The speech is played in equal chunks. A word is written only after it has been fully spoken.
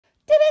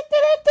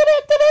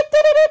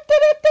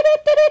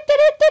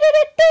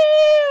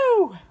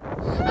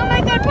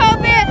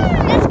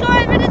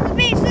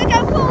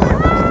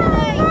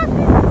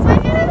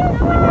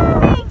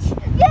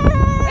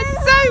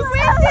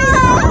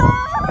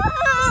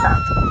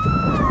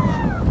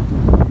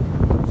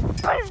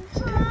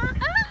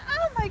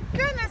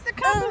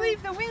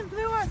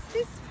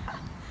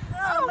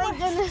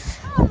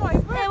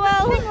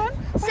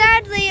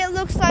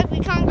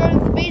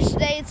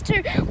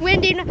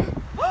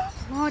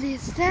What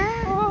is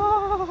that?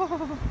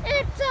 Oh.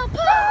 It's a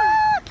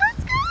park!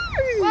 Let's go!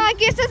 Well, I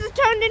guess this has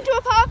turned into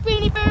a park,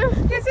 Beanie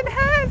Boo. Yes, it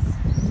has.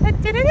 Wow,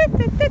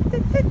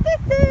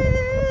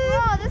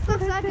 this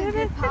looks like a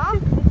good park.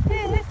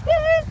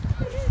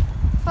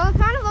 Well, it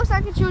kind of looks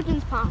like a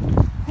children's park.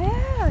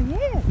 Oh,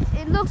 yes.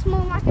 It looks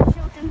more like a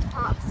children's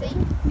park, see?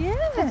 Yeah.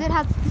 Because it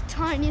has the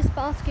tiniest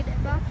basket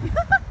ever.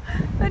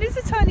 That is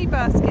a tiny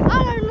basket.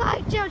 I don't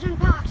like children's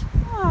parks.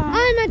 Oh.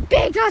 I'm a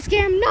big husky,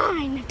 I'm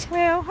 9.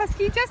 Well,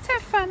 Husky, just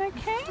have fun,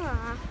 okay?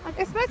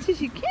 Okay. As much as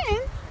you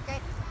can. Okay.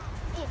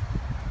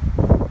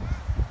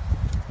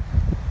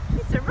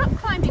 It's a rock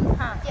climbing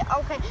park. Yeah,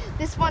 okay.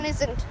 This one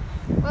isn't.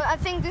 Well, I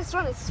think this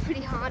one is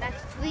pretty hard,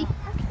 actually.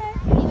 Okay.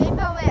 Anyway,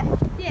 Belle,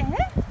 Yeah?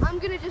 I'm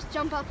going to just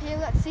jump up here.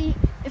 Let's see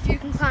if you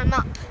can climb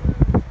up.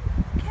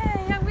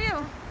 Okay, I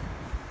will.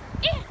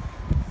 Yeah.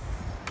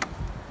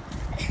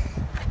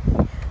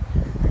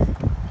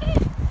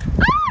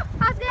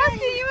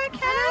 Husky, you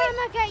okay? I'm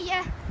okay,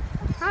 yeah.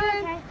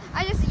 I'm okay.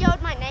 I just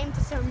yelled my name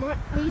for some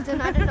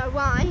reason. I don't know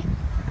why.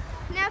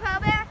 Now,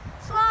 Belle,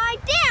 slide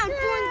down.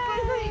 Boing,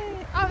 boing,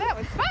 boing. Oh, that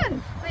was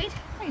fun. Wait,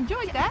 I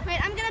enjoyed that. wait,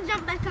 I'm going to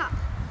jump back up.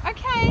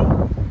 Okay.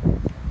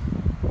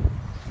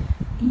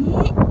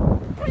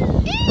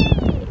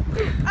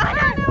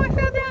 Oh, no, I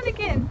fell down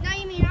again. No,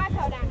 you mean I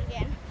fell down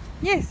again.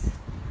 Yes.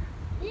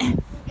 Yeah,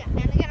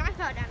 and again, I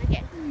fell down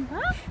again.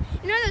 Huh?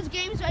 You know those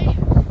games where you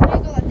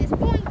go like this?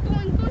 Boing,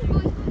 boing, boing,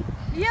 boing, boing.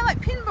 Yeah, like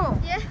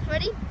pinball. Yeah,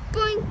 ready?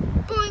 Boing,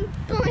 boing,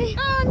 boing.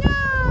 Oh, no.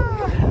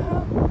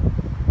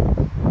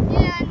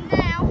 Yeah, and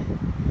now,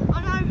 oh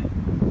no,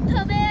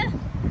 Pearl Bear, I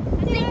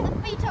think the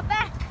feet are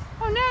back.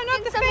 Oh, no,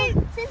 not the feet.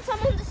 Since I'm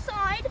on the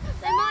side,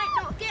 they might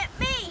not get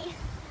me.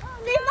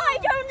 They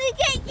might only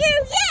get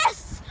you,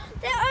 yes!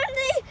 They're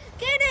only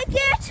gonna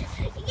get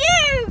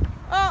you!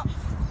 Oh,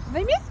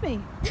 they missed me.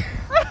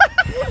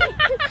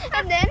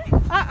 And then,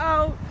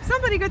 Uh-oh,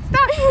 somebody got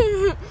stuck.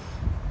 I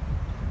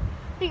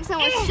think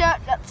someone's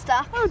shirt got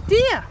stuck. Oh,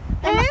 dear.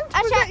 And was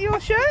Actually, that your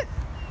shirt?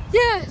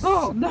 Yes!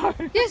 Oh, no.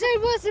 Yes,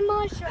 it was in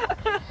my shirt.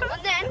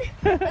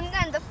 And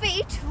then the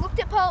feet looked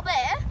at Pearl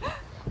Bear,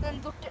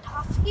 then looked at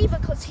Husky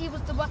because he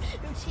was the one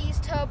who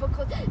teased her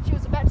because she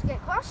was about to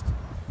get crushed.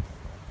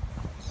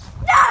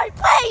 No,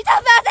 please,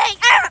 I'm nothing!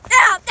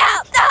 No!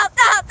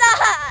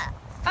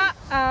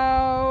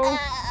 Uh-oh.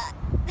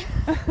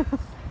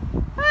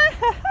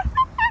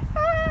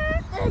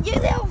 You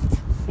lived!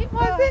 It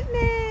wasn't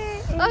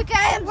me.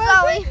 Okay, I'm It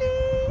sorry. wasn't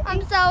me.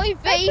 I'm sorry,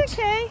 feet. That's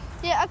okay.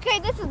 Yeah, okay,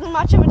 this isn't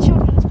much of a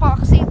children's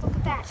park. See, look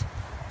at that.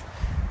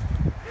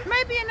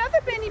 Maybe another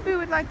Beanie Boo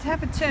would like to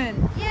have a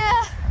turn.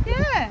 Yeah.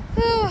 Yeah.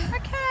 Ooh.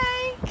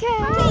 Okay. Okay,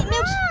 Oh,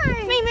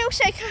 give me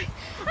milkshake.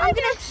 I'm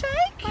gonna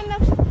shake. my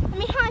milkshake. I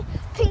mean, hi,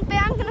 Pink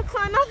Bear. I'm gonna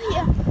climb up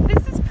here.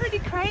 This is pretty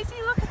crazy.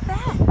 Look at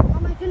that. Oh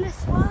my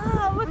goodness!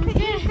 Wow, look I'm at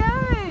you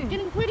go.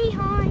 Getting pretty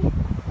high.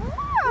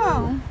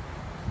 Wow.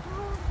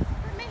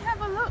 Let me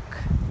have a look.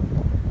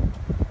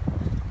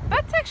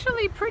 That's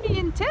actually pretty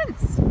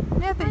intense.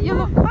 Now that you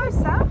look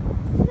closer.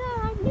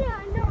 Yeah,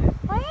 I know.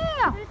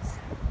 Wow. It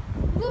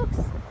looks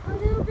a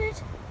little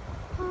bit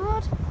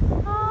hard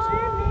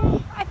Oh, to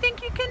me. I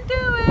think you can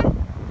do it.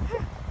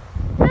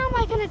 How am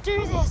I gonna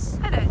do this?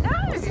 I don't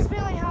know. This is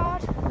really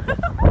hard.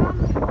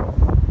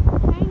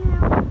 Okay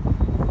now.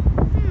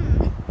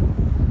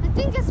 I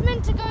think it's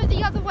meant to go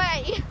the other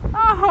way.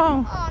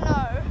 Oh. Oh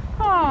no.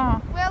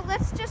 Oh. Well,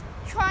 let's just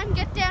try and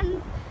get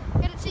it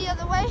the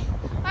other way.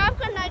 I've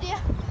got an idea.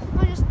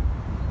 I'll just go!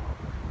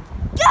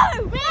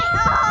 Man!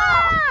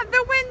 Ah,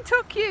 the wind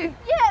took you.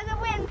 Yeah, the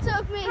wind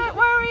took me. Don't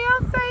worry,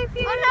 I'll save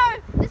you. Oh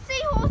no, the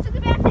seahorse is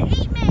about to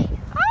eat me.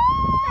 Ah!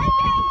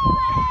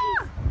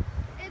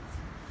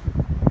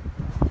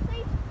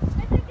 I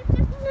think it's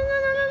just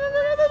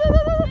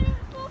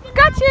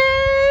Got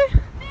you!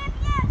 Bib,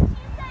 yes, you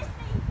saved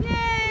me.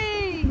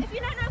 Yay! If you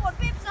don't know what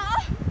bibs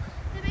are,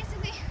 they're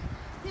basically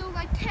little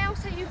like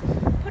tails that you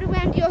put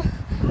around your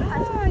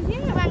Oh,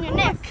 yeah, around your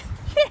neck.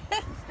 Yeah.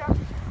 Stuff.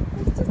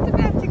 It was just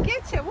about to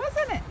get you,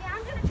 wasn't it? Yeah,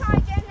 I'm gonna try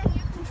again, and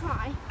you can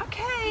try.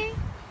 Okay.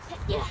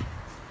 Yeah.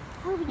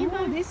 Oh, you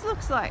Oh, know. this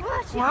looks like.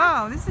 What?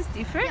 Wow, this is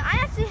different. Yeah, I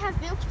actually have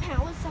milk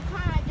powers, so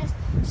can't I just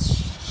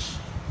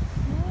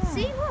Yeah.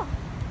 see what?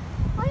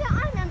 Oh yeah, I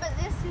remember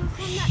this. It was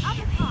from that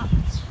other part.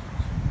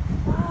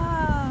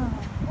 Wow.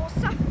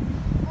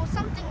 Or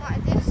something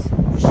like this.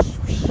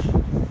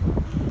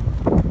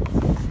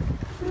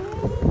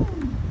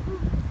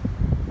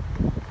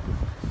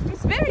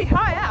 It's very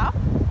high up.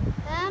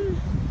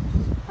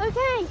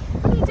 Okay.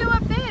 What do you do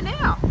up there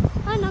now?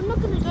 Oh no, I'm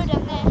not gonna go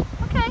down there.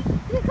 Okay. I'm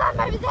gonna climb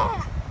over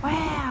there.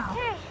 Wow.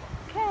 Okay.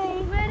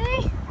 Okay.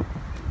 Ready?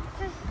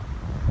 Okay.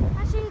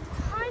 Actually,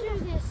 kind of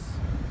this.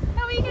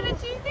 How are you going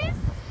to do this?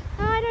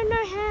 I don't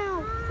know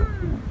how.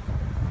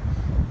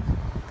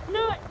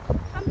 No,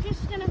 I'm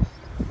just gonna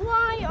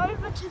fly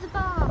over to the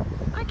bar.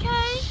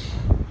 Okay.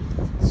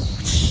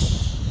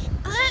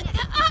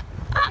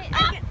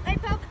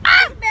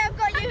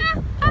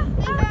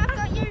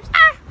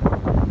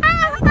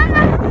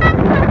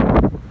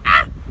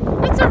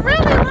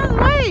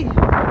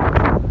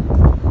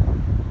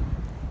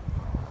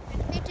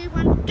 2,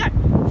 1, go!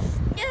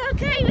 Yeah,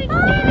 okay, we can do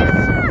this.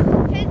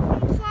 Okay,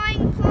 I'm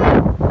flying.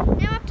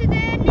 Now up to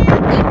there, now.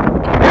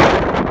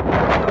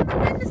 The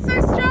wind is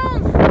so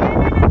strong.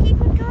 No, keep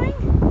on going.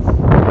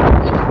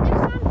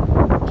 Next one.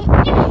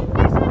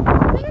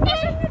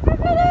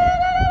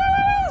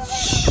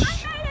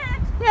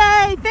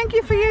 Yay, thank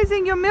you for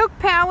using your milk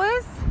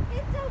powers.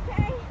 It's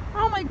okay.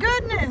 Oh my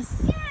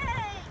goodness. Yay!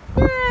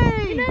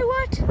 Yay. You know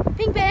what,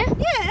 Pink Bear?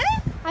 Yeah?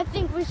 I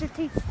think we should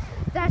teach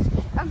that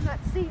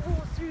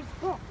seahorse through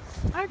spots.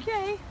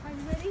 Okay. Are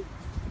you ready?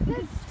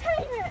 Let's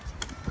tame it!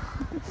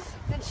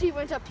 Then she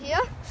went up here.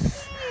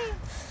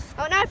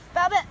 Oh no,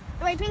 Velvet!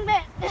 Wait, Pink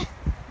Bear!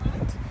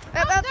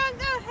 No,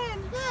 hen.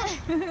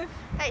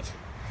 Right.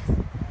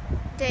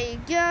 There you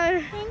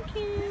go. Thank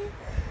you.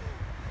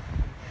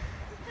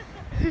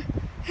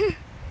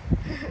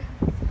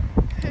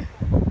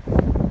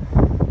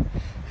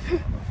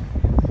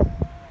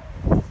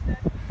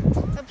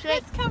 Oops, wait.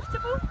 It's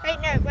comfortable. Wait,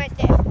 no, right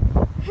there.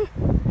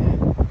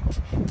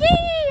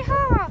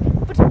 Yee-haw! Oh,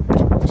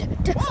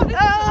 this is a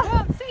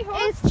wild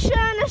seahorse. It's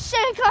trying to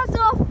shake us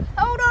off.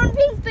 Hold on,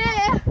 Pink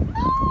Bear.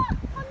 Oh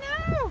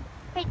no.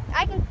 Hey,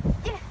 I can.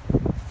 Yeah.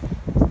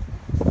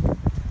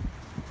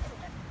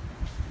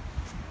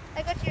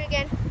 I got you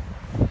again.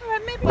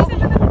 Alright, maybe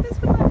some of the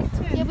others would like it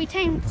too. Yeah, we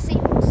tamed the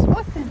seahorse.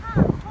 Awesome.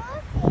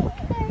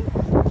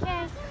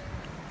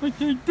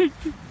 Okay.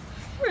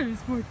 Where is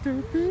my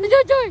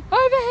doggy?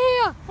 Over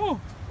here. Oh,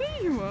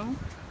 there you are.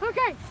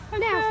 Okay. I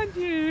Now, found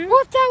you.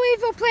 what's our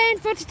evil plan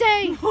for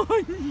today?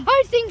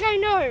 I think I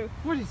know.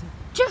 What is it?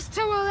 Just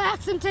to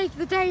relax and take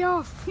the day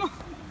off.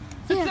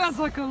 It Yes. sounds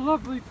like a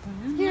lovely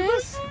plan.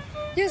 Yes.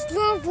 Yes,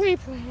 lovely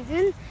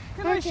plan.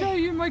 Can I show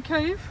you my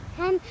cave?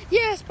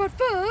 Yes, but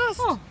first.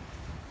 Oh.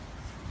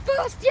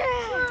 First, yeah.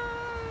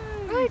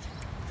 Yay. Right.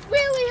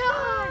 Really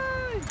hard.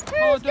 Yay. Who's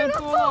Oh, gonna don't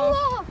fall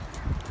off.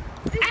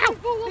 Who's Ow. gonna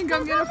fall I off? think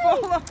I'm going to Not me.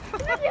 fall off.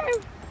 Not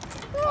you.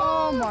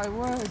 Oh my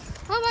word.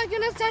 Oh my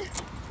goodness,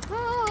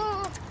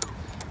 oh.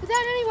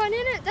 Without anyone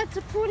in it, that's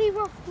a pretty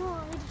rough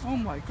ride. Oh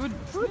my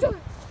goodness. Hold on.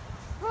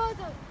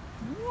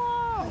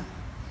 Wow.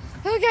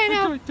 Okay,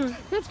 now, Wait.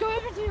 let's go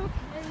over to your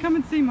cave. Come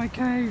and see my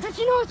cave. But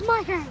you know it's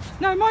my cave.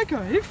 No, my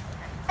cave.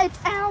 It's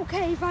our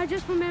cave, I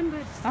just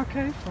remembered. Our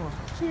cave. Oh.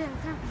 Yeah,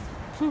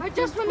 I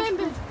just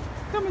remembered.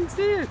 Come and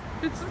see it.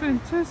 It's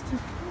fantastic.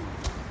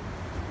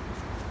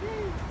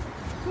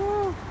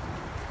 Oh,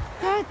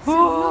 that's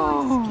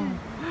Oh. a nice cave.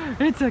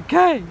 It's a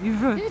cave.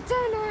 It's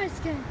a nice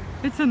cave.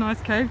 It's a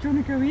nice cave. Do you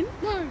want to go in?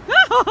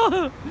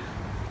 No.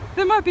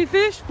 There might be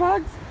fish,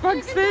 bugs, You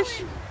can fish.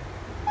 go in.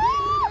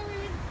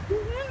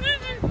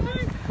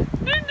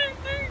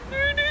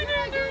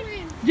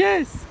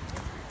 Yes,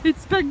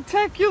 it's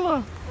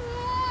spectacular.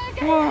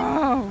 Okay.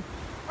 Wow.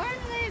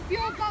 Only if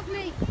you're above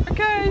me.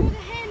 Okay. With the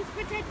hands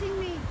protecting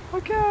me.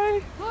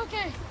 Okay.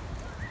 Okay.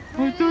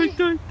 Don't.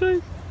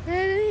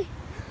 Ready?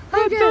 Don't.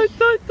 Okay.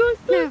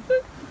 Now,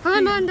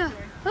 I'm under.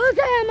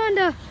 Okay, I'm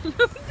under.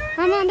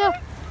 I'm under.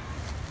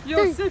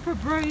 You're super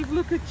brave.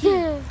 Look at you.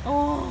 Yeah.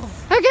 Oh.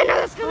 Okay, now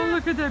let's go. Oh,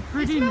 look at that It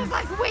prettiness. smells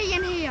like wee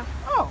in here.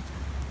 Oh,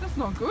 that's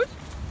not good.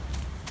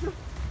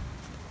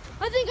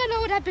 I think I know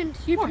what happened.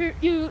 You What?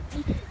 you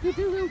did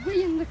a little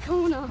wee in the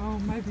corner. Oh,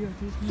 maybe I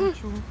did. Not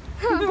sure.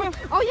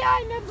 Oh yeah,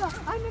 I remember.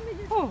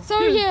 You. Oh, So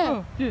yeah.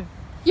 Oh, yeah.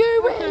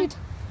 You Okay. weed.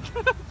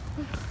 Oh,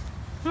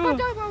 But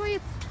don't worry,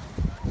 it's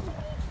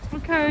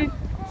okay.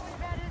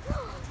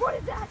 What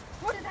is that?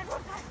 What is that? What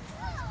is that?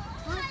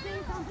 I see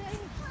something.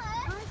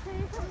 I see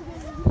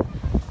something.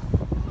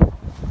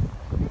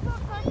 It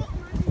looks like it's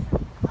moving.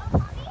 I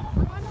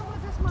wonder what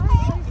this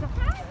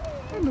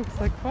might It looks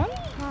like fun.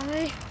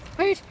 be.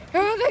 Wait,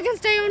 whoever can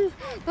stay on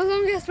the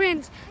longest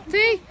wins.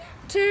 3,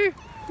 2,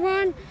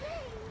 1,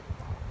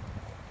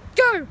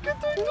 go!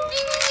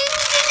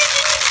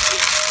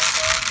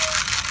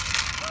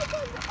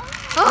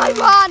 I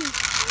won!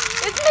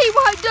 It's me,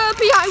 White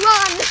Derpy, I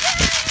won!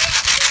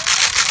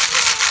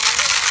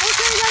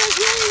 Okay, that was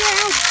really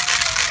loud.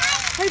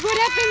 Wait, what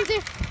happens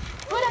if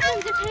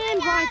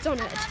hand rides on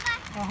it?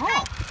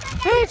 Uh-huh.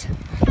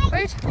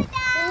 Wait. I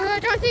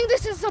don't think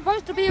this is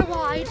supposed to be a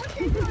ride.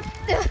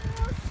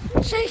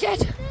 Shake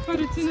it. But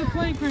it's in the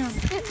playground.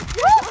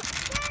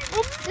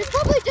 Oops. It's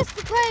probably just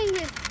for playing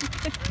it.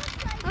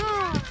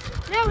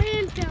 Now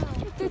hands down.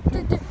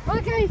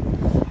 Okay.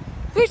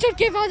 We should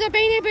give other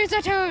Beanie Boos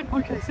a turn.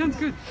 Okay, sounds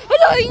good.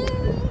 Let's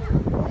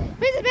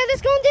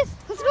go on this.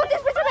 Let's go on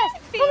this. Go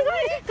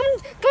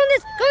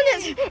on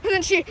this. And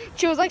then she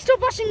was like, stop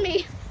watching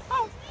me.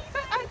 Oh,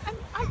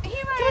 I'm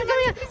here.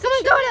 Come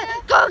on, go.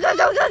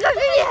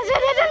 Yes.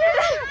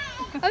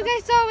 Okay,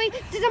 sorry.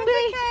 I'm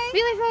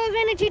really full of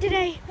energy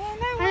today.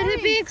 I had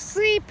a big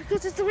sleep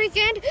because it's the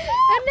weekend, and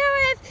now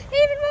I have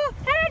even more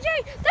energy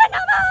than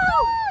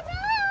normal.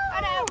 I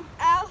know.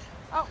 Ow.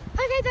 Oh.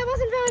 Okay, that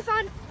wasn't very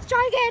fun. Let's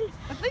try again.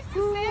 At least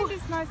the sand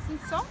is nice and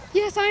soft.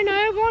 Yes, I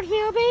know. Won't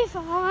will be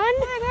fun.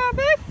 That'll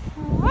be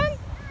fun.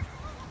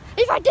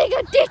 If I dig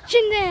a ditch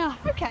in there,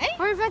 Okay.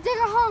 or if I dig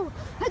a hole.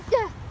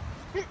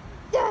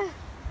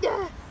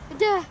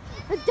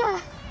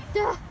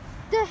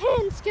 The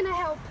hand's gonna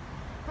help.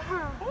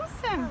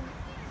 Awesome.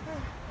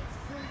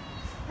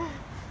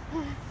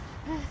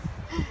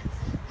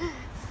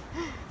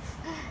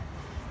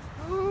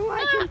 Oh,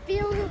 I can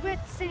feel the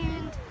wet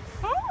sand.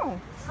 Oh,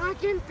 I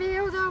can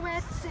feel the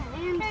wet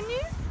sand. can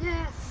you?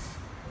 Yes.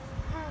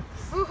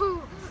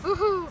 Oh,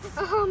 oh,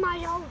 oh, my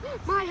hole,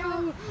 my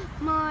hole,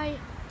 my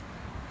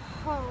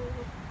hole.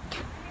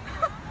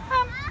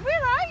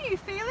 Where are you,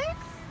 Felix?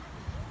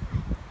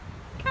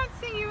 Can't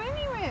see you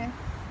anywhere.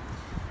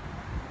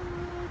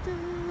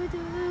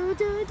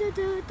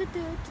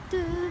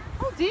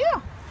 Oh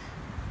dear.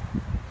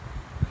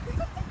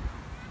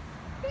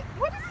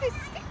 What is this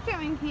stick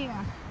doing here?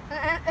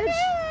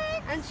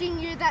 And she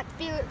knew that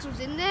Felix was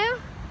in there.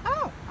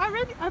 Oh, I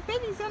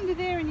bet he's under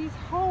there in his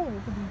hole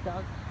that he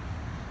dug.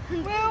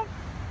 Well,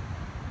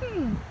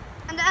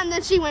 And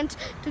then she went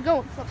to go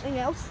on something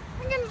else.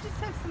 I'm going to just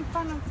have some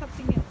fun on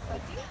something else, I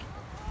think.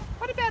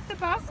 What about the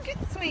basket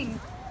swing?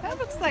 That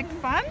looks like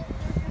fun.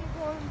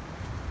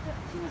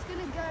 She was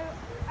gonna go.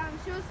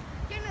 She was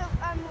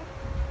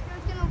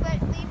gonna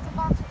leave the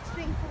basket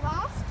swing for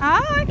last.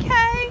 Ah,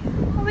 okay.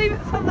 I'll leave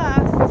it for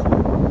last.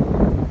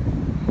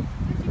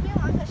 Then she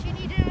realised that she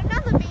needed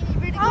another beanie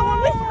boo to go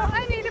on with her.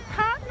 I need a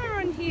partner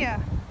on here.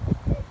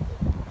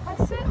 I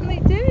certainly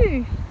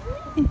do.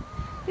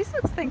 This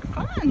looks like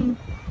fun.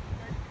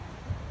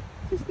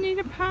 Just need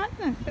a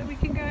partner so we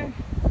can go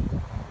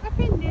up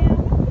and down.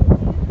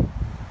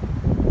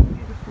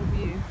 Beautiful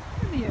view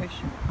of the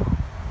ocean.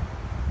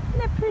 Isn't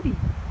that pretty?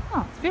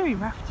 Oh, it's very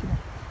rough today.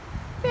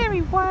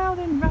 Very wild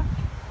and rough.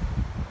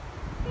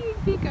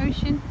 Big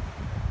ocean.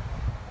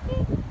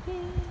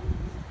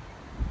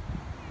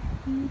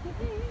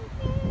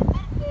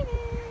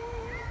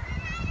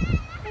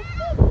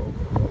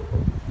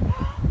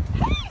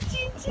 Hey,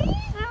 Gigi!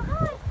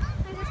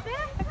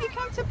 Have you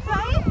come to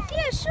play?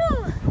 Yeah,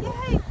 sure.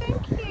 Yay,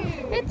 thank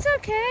you. It's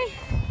okay.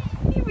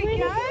 Here we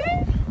go.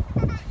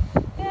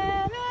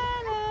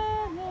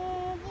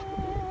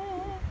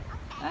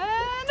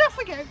 And off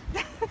we go.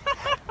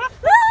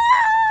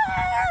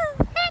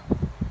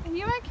 Are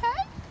you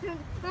okay?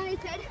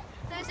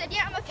 I said,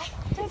 yeah, I'm okay.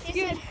 That's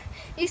good.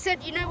 He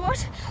said, you know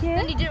what? Yeah.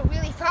 Then he did it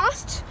really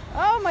fast.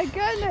 Oh my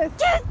goodness.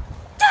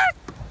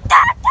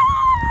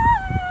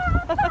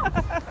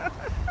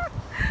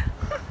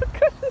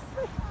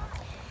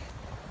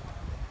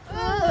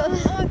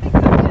 Oh, I think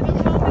I'm getting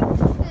a moment.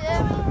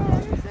 yeah. Oh,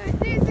 I'm so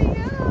dizzy.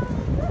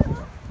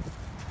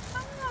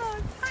 Oh,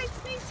 hi, it's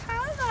me,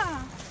 Tala.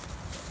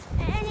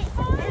 And Hi,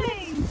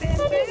 it's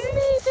Bamboo.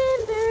 me,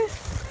 Bamboo.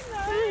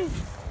 Hello.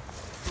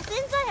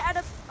 Since I had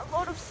a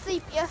lot of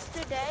sleep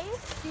yesterday,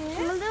 I'm a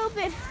Yeah. little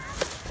bit.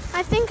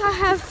 I think I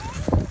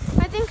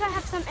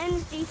have some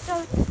energy, so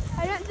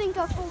I don't think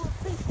I'll fall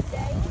asleep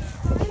today.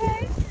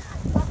 Okay.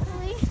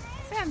 Luckily,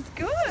 Sounds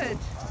good.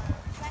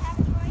 I have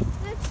a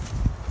bracelet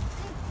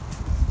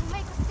to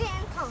make a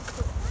sand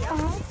castle.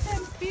 Oh,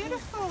 sounds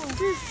beautiful.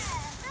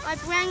 I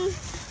bring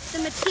the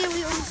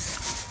materials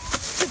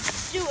to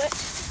do it.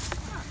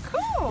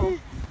 Cool.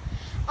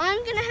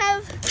 I'm gonna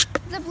have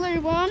the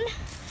blue one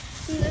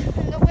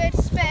and the red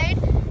spade.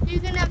 You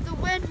can have the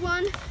red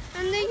one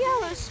and the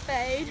yellow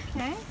spade.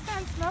 Okay,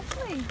 sounds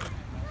lovely.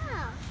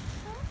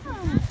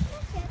 Oh.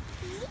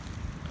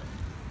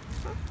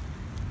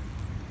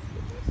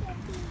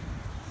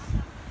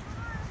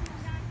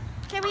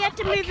 Okay, we had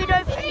to move it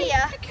over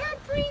here. I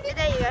can't breathe. Yeah,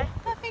 there you go.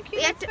 Oh, thank you.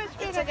 We had That's to, much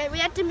it's better. okay. We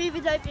had to move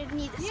it over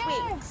near the Yeah.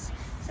 swings.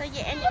 So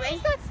yeah. What Anyway,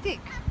 is that stick?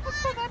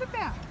 What's all that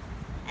about?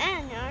 I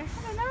don't know. I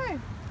don't know.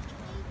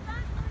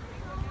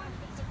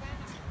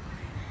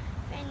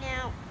 Okay,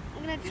 now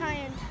I'm gonna try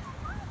and.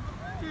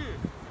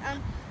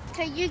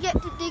 Okay, you get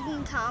to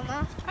digging,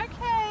 Tama.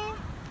 Okay.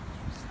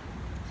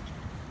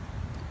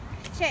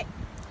 Okay.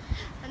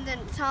 And then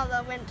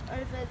Tala went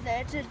over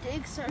there to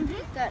dig so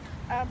that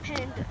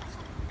panda,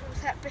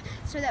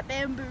 so that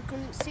Bamboo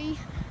couldn't see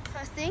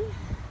her thing.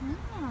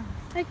 Oh.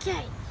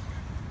 Okay.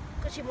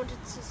 Because she wanted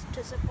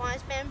to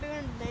surprise Bamboo,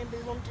 and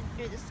Bamboo wanted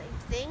to do the same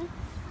thing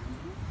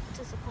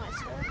to surprise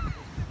her.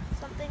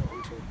 Something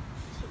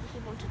he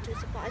wanted to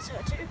surprise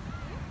her too.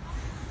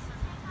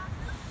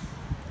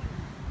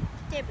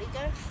 There we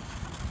go.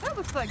 That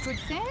looks like good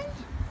sand.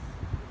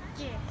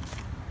 Yeah.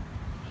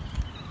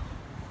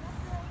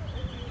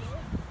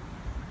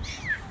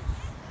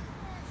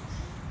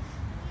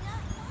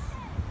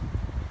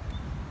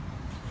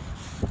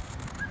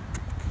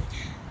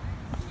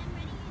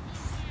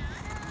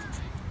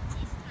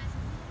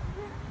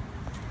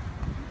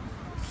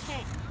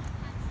 Okay.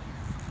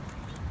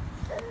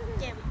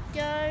 There we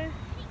go.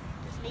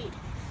 Just need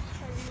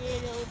a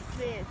little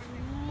bit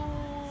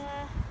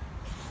more.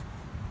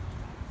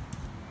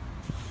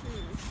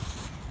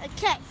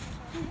 Okay,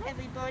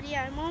 everybody,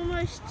 I'm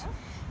almost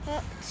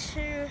up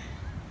to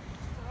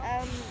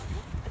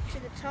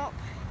the top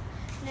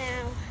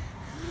now.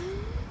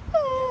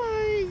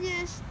 Oh,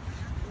 yes,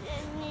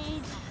 I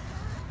need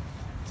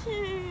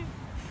to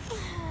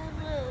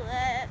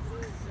relax.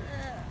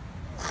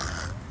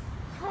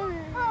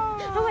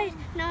 Oh wait,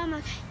 no, I'm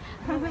okay.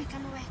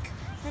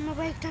 I'm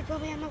awake. Don't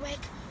worry, I'm awake.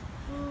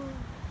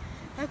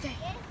 Okay.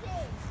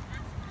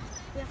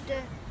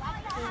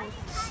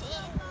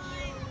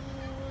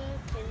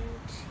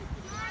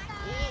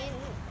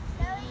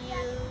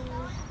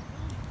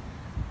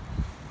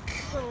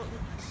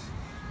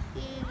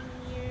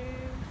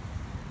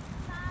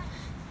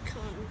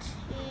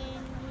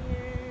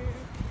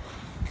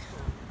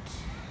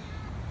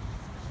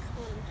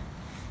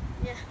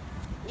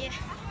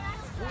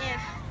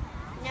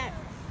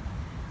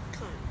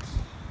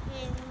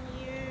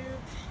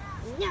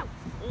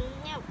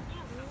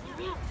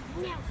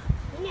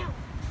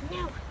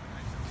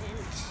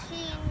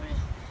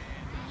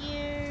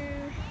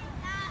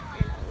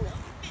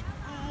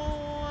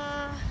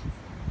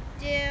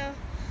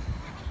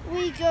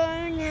 We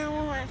go now.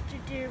 All I have to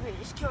do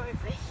is go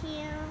over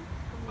here.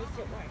 I'll make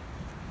it right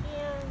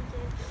here and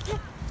then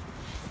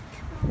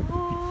come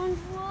on,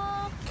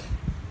 walk.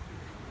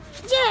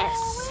 Yes.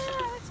 Oh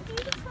wow, it's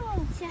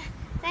beautiful. Yeah.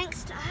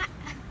 Thanks to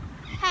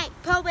hey,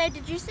 Paul, where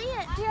did you see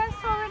it? Yeah,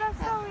 I saw it. I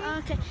saw it.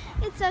 Okay,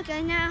 it's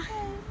okay now.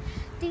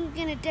 I think I'm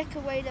gonna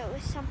decorate it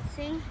with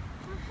something.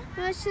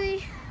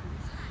 Actually,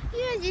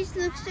 yeah, this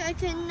looks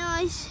like a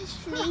nice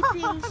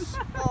sleeping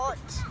spot.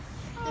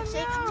 Looks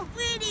like a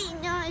pretty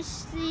nice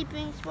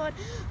sleeping spot.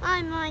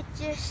 I might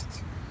just...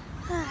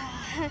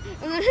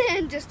 and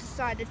then just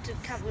decided to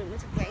cover him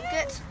with a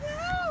blanket.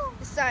 Oh, no.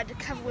 Decided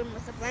to cover him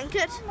with a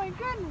blanket. Oh my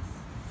goodness.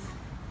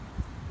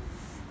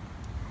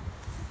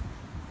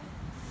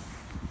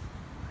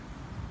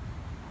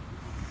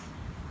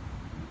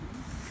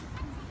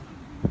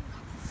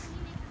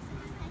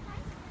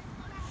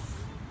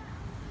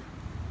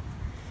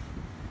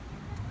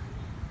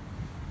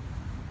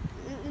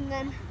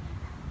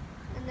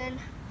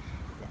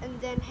 And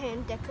then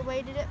hand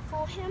decorated it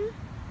for him,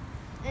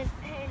 and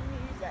hand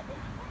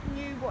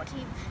knew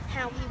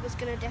how he was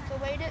going to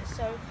decorate it,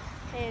 so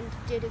hand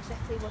did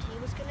exactly what he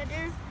was going to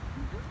do.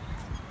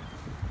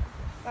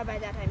 By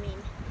that I mean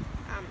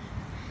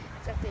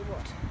exactly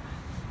what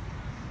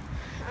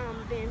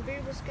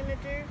Bamboo was going to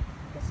do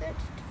with it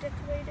to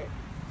decorate it.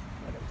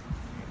 Like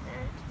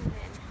that, and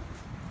then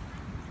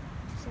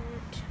that,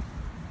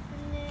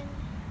 and then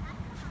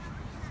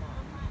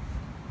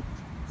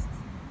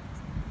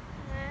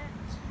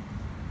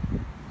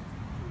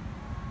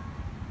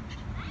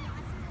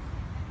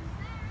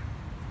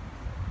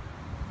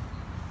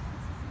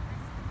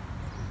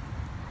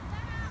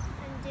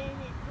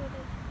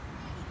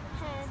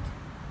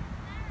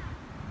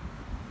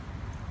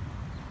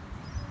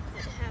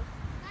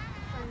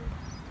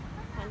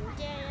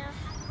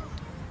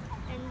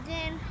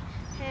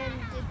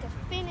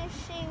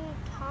finishing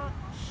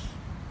touch,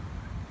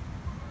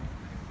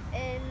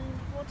 and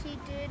what he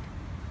did,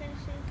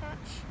 finishing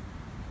touch,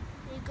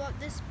 he got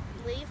this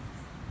leaf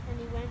and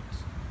he went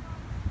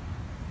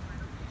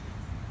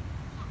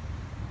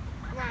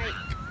like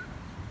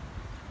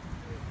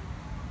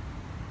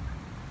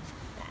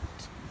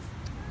that.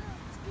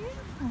 It's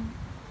beautiful.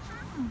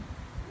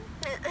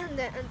 And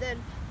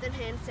then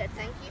hand said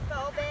thank you,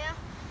 Polar Bear.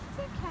 It's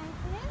okay,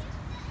 Hand.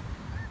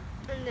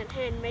 And then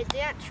hand made the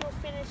actual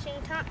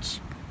finishing touch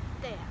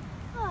there.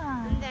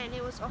 Oh. And then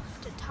it was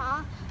off to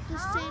Tar, the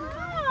same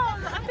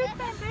Oh, I bet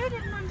Bamboo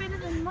did one better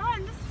than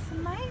mine. This is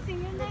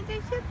amazing. And they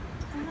did it.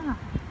 Ah,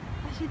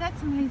 actually,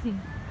 that's amazing.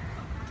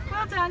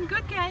 Well done.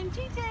 Good game,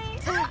 GT.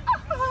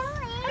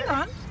 Hang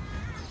on.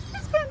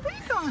 Where's Bamboo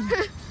gone?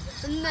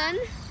 and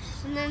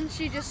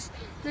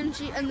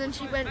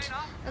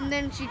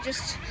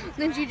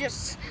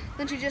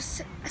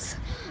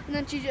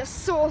then she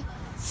just saw,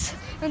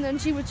 and then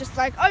she was just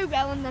like, oh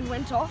well, and then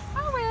went off.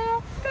 Oh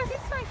well. Go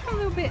this way for a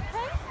little bit,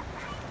 hey?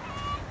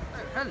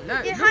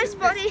 Hello. Yeah, look hi, at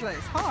Spotty. this place.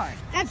 Hi.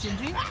 That's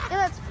Gingy. Yeah,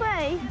 let's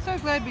play. I'm so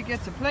glad we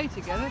get to play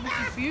together.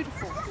 This is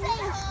beautiful.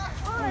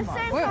 Oh, the my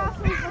sand word.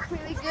 castles look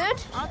really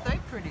good. Aren't they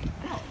pretty?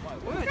 Oh my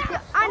word. Yeah,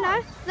 I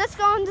know. Let's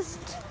go on the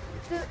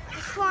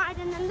slide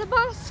and then the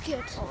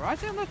basket. All right,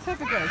 then let's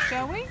have a go,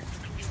 shall we?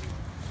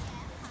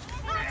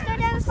 Let's go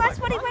down the slide,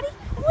 Spotty, buddy.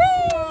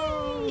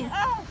 Whee!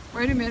 Oh.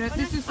 Wait a minute.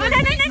 This is Oh, where no.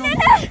 feet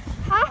normally...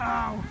 Huh?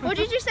 Ow. What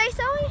did you say,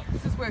 Zoe?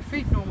 This is where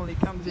feet normally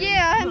comes in.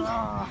 Yeah,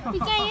 Oh. you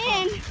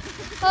came in.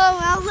 Oh,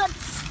 well,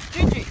 let's...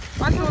 Gingy,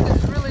 I saw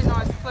this really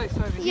nice place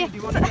over here. Yeah. Do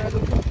you want to go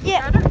look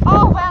Yeah. at it?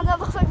 Oh, wow, that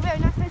looks like a very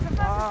nice place. First,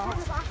 Ah.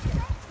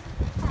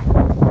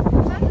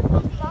 let's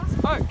put the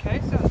basket. Okay,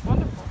 sounds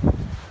wonderful.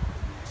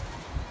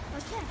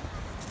 Okay.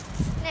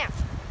 Now,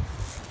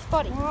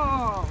 Spotty.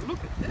 Whoa, look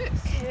at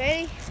this. Okay,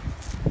 ready?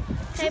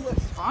 Okay, This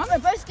is fun. we're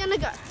both gonna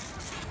go.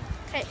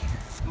 Okay,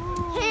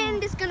 Ooh.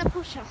 hand is gonna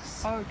push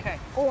us. Okay.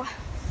 Or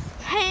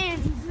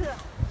hands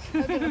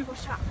are gonna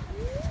push up.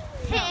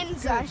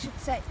 Hands, I should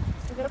say,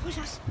 are gonna push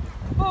us.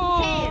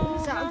 Oh,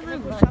 Hands are how gonna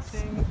push us.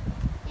 relaxing.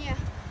 Yeah.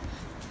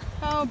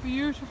 How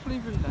beautifully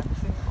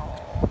relaxing.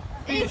 Oh,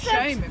 be a Except-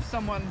 shame if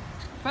someone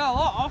fell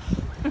off.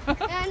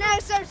 I know,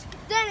 so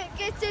then it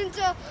gets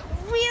into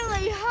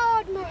really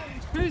hard mode.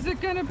 Who's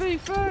it going to be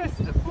first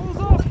that falls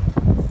off?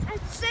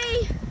 And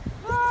see,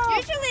 Oh,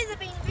 usually the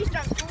beanies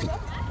don't fall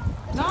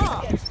off.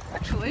 no,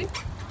 actually,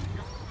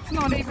 it's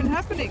not even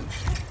happening.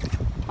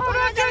 Oh, Oh,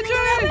 no, no,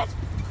 Jojo!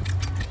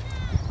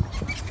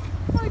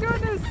 My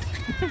goodness.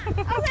 A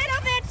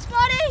little bit.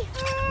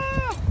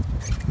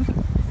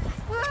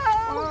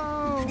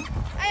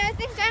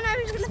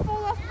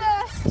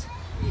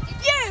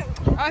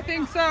 I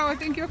think so. I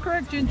think you're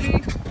correct, Gingy.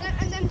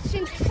 And then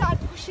Gingy started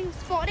pushing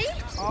Spotty.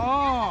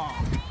 Oh.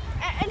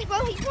 And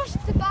well, he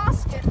pushed the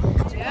basket to go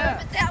over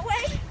that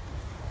way.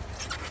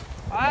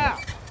 Wow.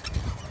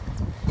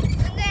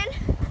 And then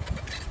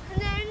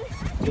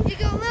Gingy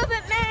got a little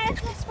bit mad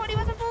that Spotty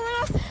wasn't falling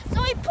off,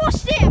 so he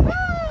pushed him.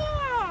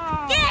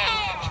 Ah.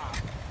 Yeah!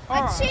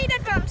 I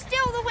cheated, but I'm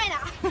still the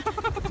winner.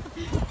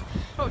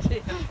 Oh,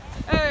 dear.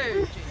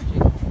 Oh,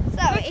 Gingy.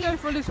 Sorry. Let's go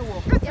for a little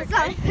walk. That's Yeah, okay.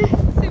 sorry.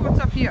 Let's see what's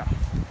up here.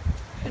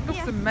 It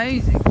looks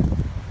amazing.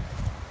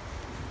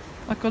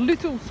 Like a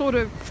little sort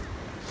of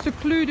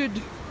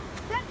secluded...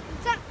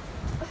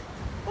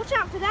 Watch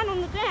out for that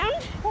on the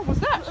ground. What was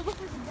that? It looks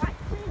like white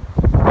print.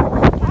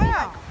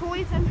 Wow. Like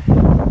poison.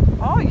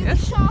 Oh,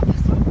 yes. Sharp or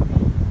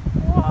something.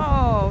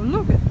 Whoa,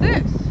 look at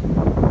this.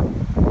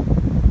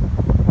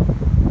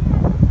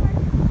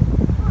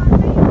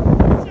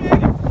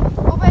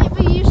 Or maybe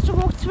we used to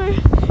walk through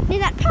near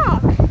that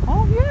park.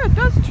 Oh, yeah, it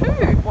does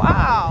too.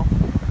 Wow.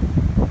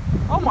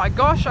 Oh my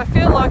gosh, I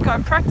feel like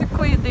I'm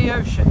practically in the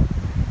ocean.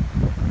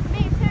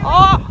 Me too.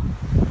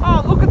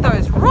 Oh, look at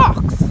those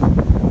rocks.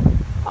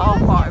 Oh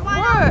my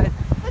word.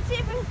 Let's see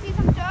if we can see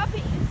some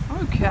derbies.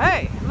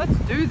 Okay, let's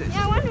do this.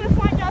 Yeah, I wonder if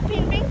white derby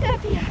and pink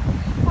derby are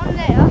on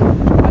there. I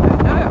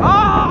don't know.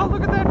 Oh,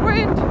 look at that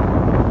wind.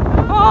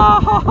 Oh.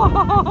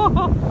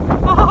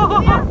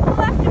 Yeah, we'll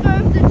have to go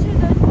over to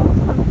those walks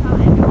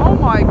sometime. Oh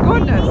my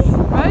goodness.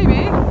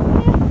 Maybe.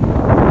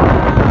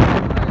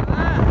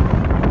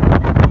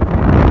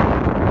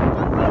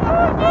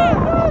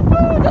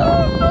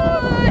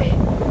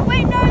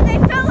 Wait, no, they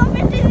fell off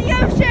into the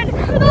ocean.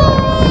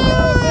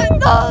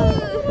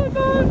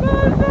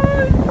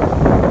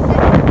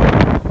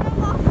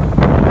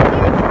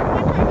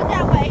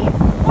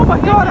 Oh my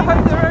god, I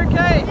hope they're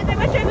okay. They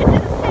went over to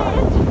the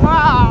sand.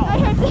 Wow. I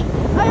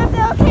hope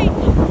they're okay.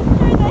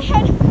 No, they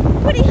had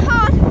pretty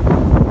hard.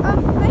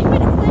 They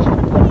had a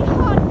pretty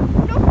hard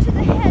knock to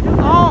the head on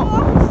the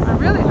rocks. I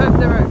really hope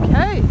they're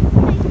okay.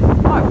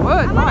 My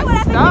word, I my wonder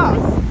what stars.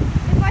 happens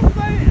if I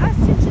throw us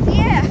into the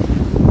air.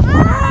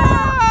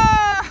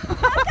 Ah!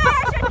 Okay,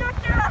 I should not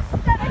do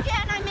that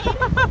again, I mean.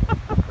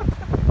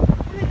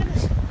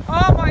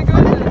 Oh my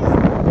goodness.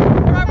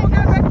 Right, we'll go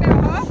back now,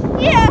 huh?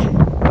 Yeah.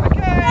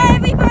 Okay. Hey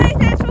everybody,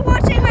 thanks for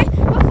watching.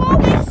 Before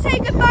we say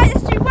goodbye,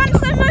 let's do one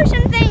slow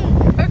motion thing.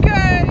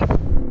 Okay.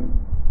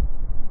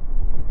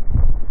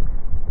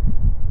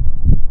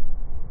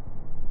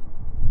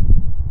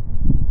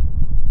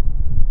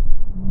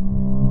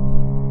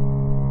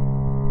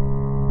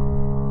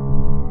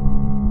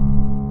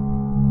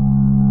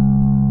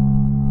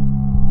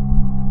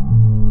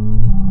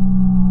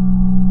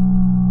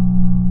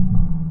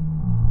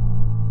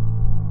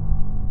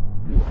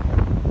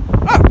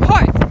 Oh,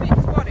 hi, it's me,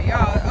 Spotty.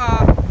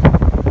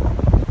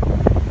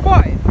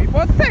 Hi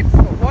everyone, thanks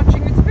for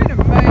watching. It's been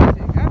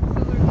amazing,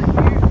 absolutely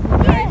beautiful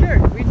day, very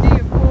windy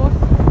of course.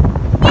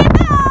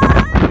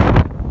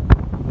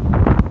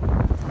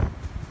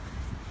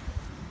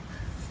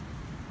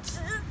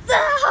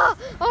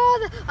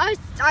 Oh,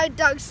 I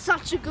dug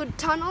such a good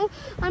tunnel.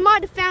 I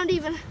might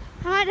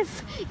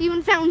have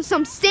even found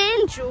some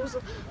sand jewels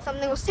or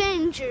something, or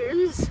sand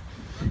dunes.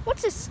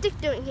 What's this stick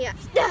doing here?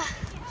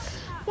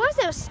 Why is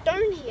there a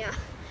stone here?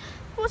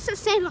 What's the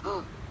sand?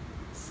 Oh,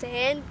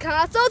 sand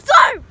castle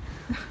through!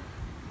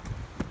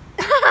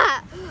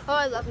 Oh,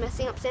 I love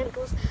messing up sand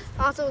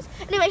castles.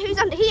 Anyway, who's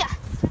under here?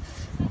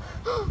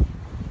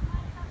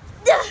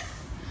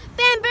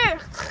 Bamboo!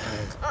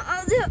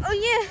 Oh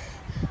yeah.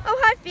 Oh,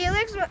 hi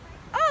Felix.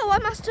 Oh, I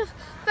must have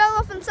fell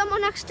off and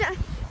someone next to...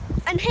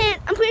 And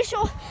I'm pretty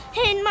sure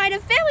Hen might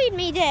have buried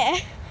me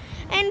there.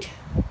 And,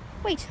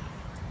 wait.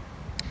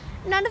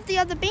 None of the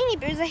other Beanie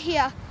Boos are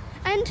here.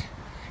 And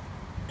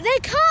their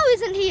car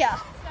isn't here.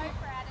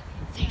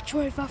 They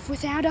drove off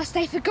without us.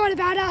 They forgot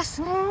about us.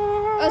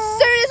 As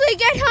soon as we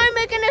get home,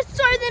 we're going to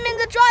throw them in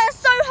the dryer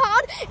so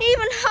hard,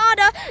 even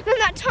harder than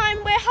that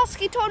time where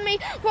Husky told me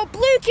what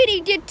Blue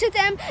Kitty did to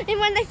them and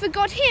when they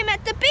forgot him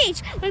at the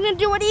beach. We're going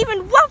to do it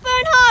even rougher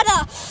and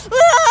harder.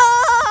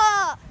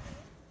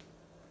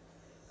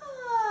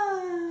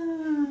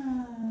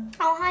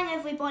 Oh, hi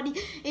everybody.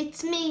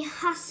 It's me,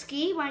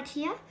 Husky, right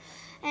here.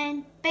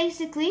 And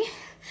basically,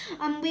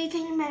 we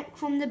came back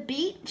from the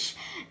beach,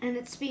 and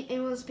it's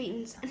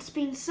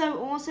been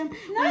so awesome.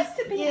 Nice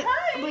to be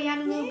home. We had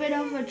a little bit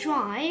of a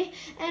dry,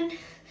 and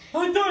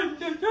so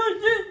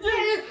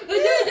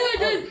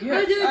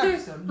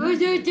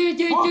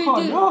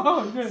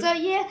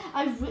yeah,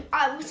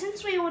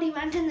 since we already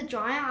went in the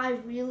dryer, I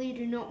really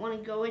do not want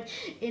to go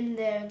in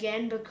there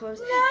again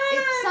because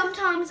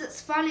sometimes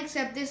it's fun,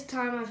 except this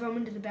time I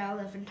vomited about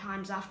 11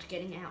 times after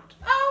getting out.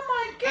 Oh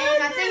my goodness.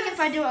 And I think if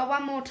I do it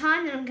one more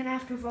time, then I'm gonna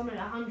have to vomit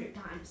 100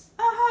 times.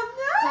 Oh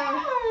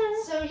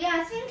no. So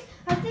yeah,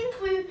 I think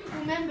we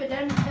remembered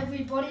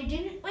everybody,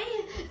 didn't we?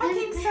 I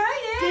think so,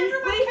 yeah. Didn't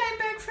Everyone we? came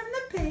back from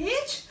the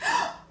beach.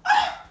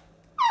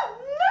 Oh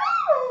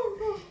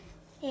no.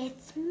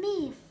 It's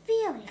me,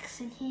 Felix,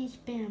 and here's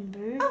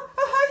Bamboo. Oh,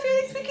 hi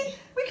Felix,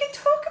 we can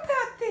talk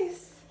about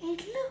this.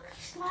 It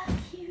looks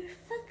like you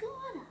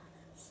forgot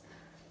us.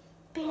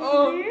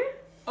 Bamboo?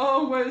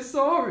 Oh, we're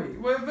sorry.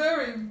 We're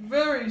very,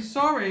 very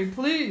sorry.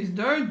 Please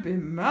don't be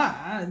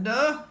mad.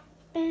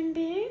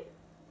 Bamboo?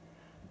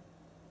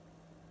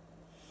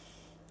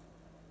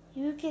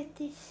 You get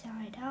this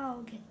side,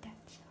 I'll get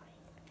that side.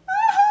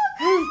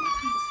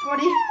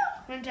 Spotty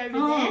went over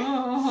there.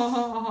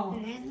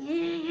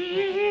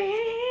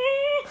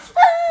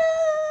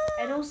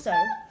 And also,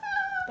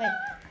 wait,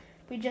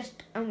 we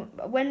just,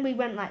 when we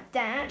went like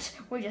that,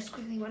 we just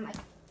quickly went like,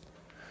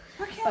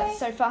 Okay. but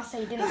so fast so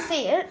you didn't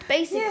see it.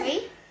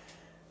 Basically,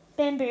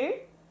 Bamboo,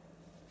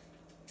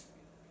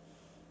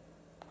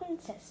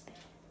 Princess Bear,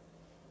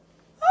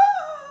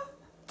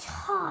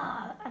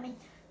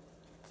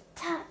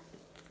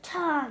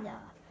 Tala,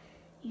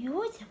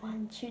 you're the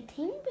one who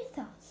teamed with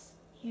us.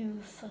 You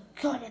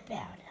forgot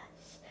about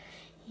us.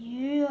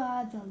 You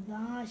are the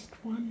last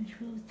one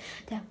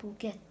that will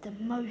get the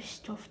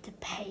most of the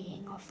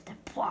paying of the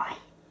prize.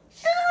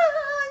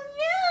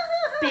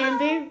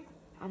 Bamboo,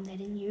 I'm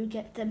letting you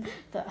get them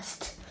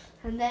first.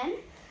 And then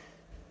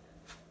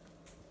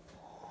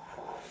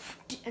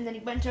he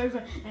went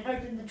over and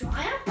opened the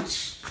dryer.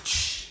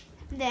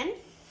 And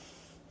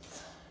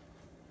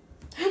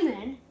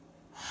then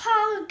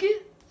hug.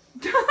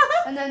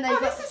 And then they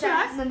got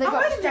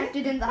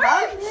distracted in the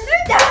hug.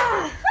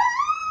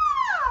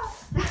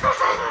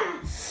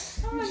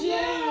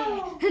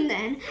 Yeah. And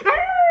then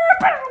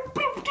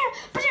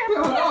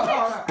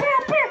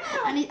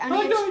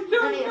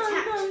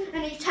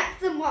and he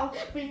attacked them while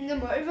bringing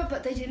them over,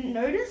 but they didn't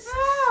notice.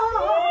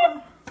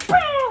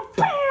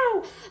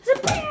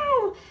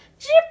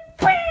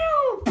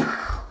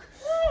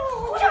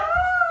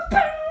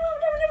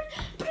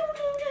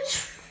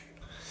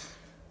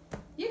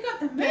 You got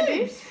the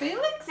moves,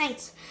 Felix.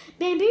 Thanks.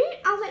 Bamboo,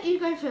 I'll let you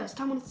go first.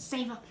 I want to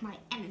save up my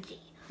energy.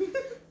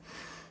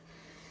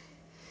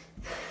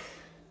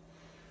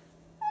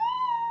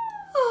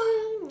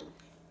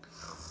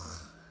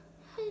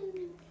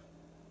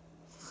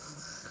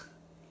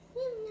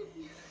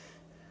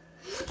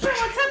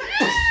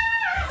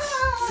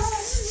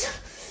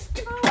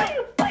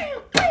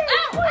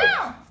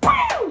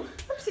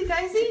 Oopsie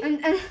daisy. And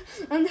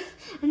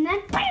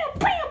then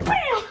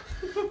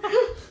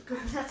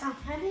that's how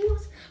heavy it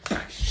was.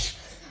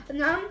 And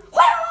then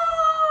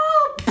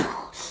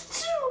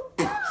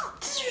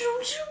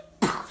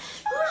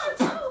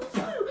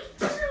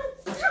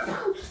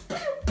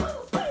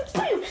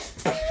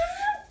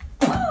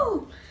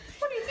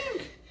What do you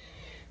think?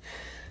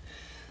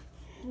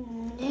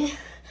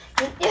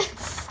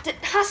 The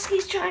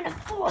husky's trying to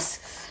force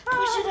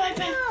push it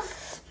open.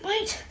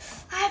 Wait,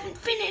 I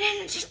haven't been in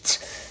energy.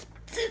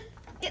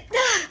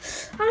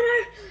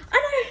 I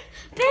know,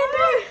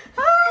 Bamboo,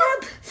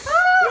 help!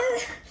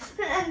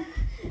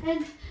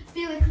 And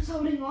Felix was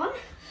holding on. And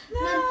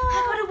then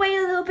I got away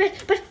a little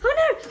bit, but oh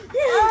no!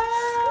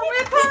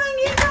 We're pulling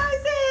you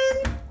guys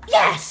in.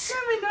 Yes! No,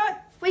 we're not.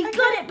 We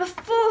got it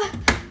before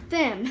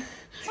them.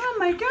 Oh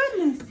my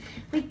goodness.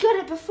 We got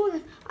it before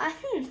them.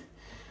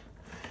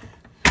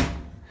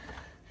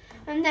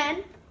 And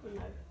then, oh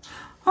no.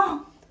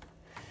 Oh.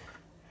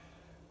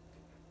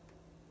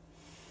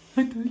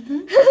 I don't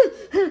know.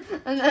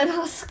 And then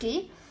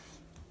Husky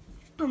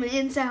on the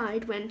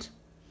inside went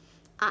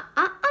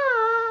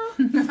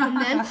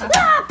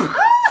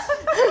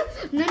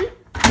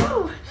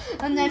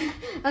and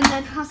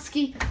then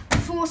Husky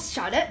force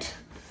shut it.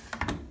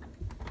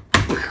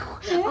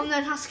 And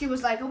then Husky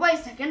was like, oh, wait a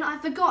second, I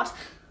forgot.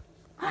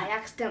 I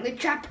accidentally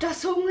trapped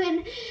us all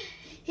in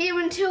here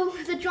until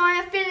the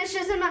dryer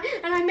finishes, and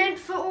I meant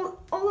for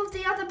all of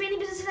the other Beanie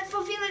business except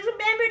for Felix and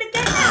Bamboo to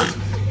get out.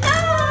 No!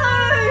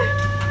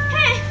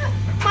 Hey,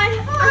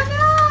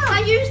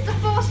 I used the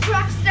force to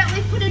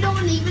accidentally put it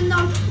on, even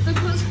though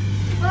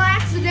I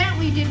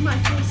accidentally did my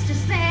force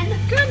just then.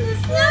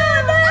 Goodness, No!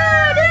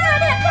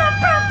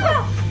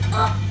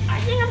 Oh,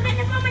 I think I'm getting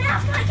it from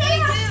enough like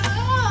here.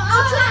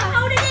 I'll try and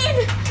hold it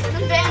in. And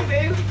then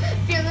Bamboo,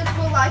 Felix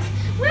were like,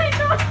 we're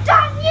not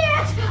done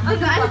yet.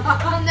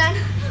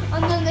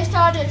 And then they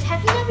started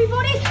attacking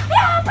everybody.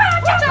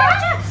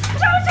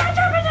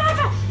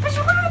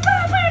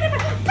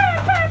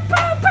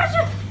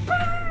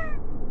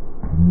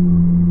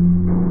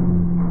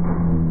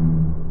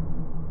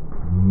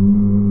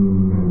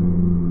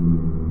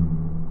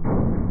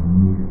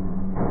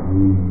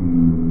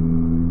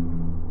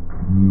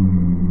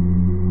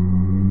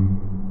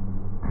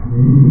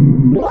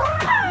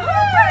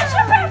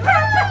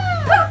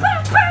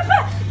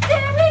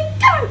 There we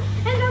go!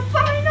 And the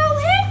final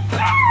hit!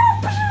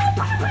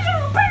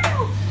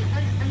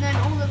 And then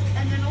all of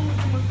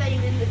them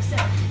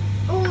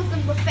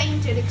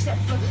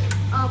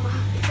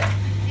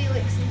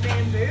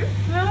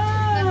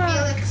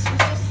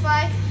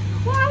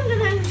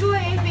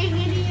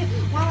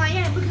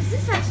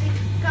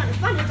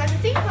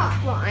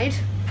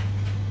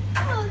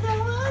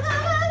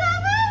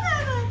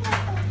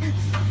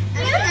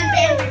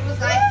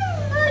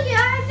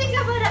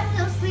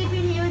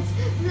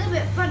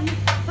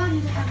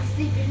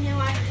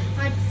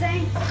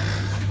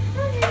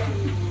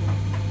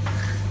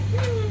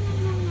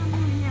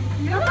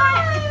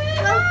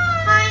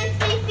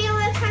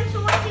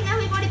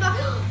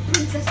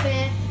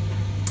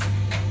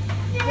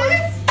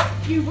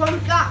he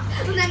woke up,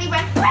 and then he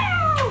went,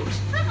 wow!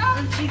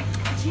 And she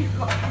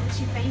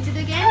fainted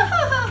again.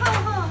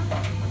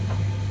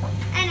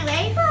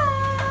 Anyway,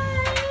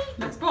 bye!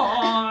 Let's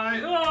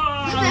bye!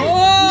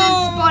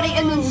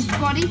 And then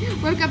Spotty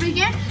woke up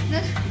again,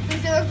 then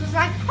Felix was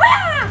like,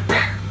 wow!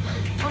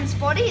 On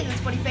Spotty, and then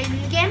Spotty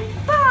fainted again.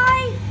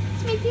 Bye!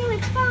 It's me,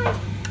 Felix, bye!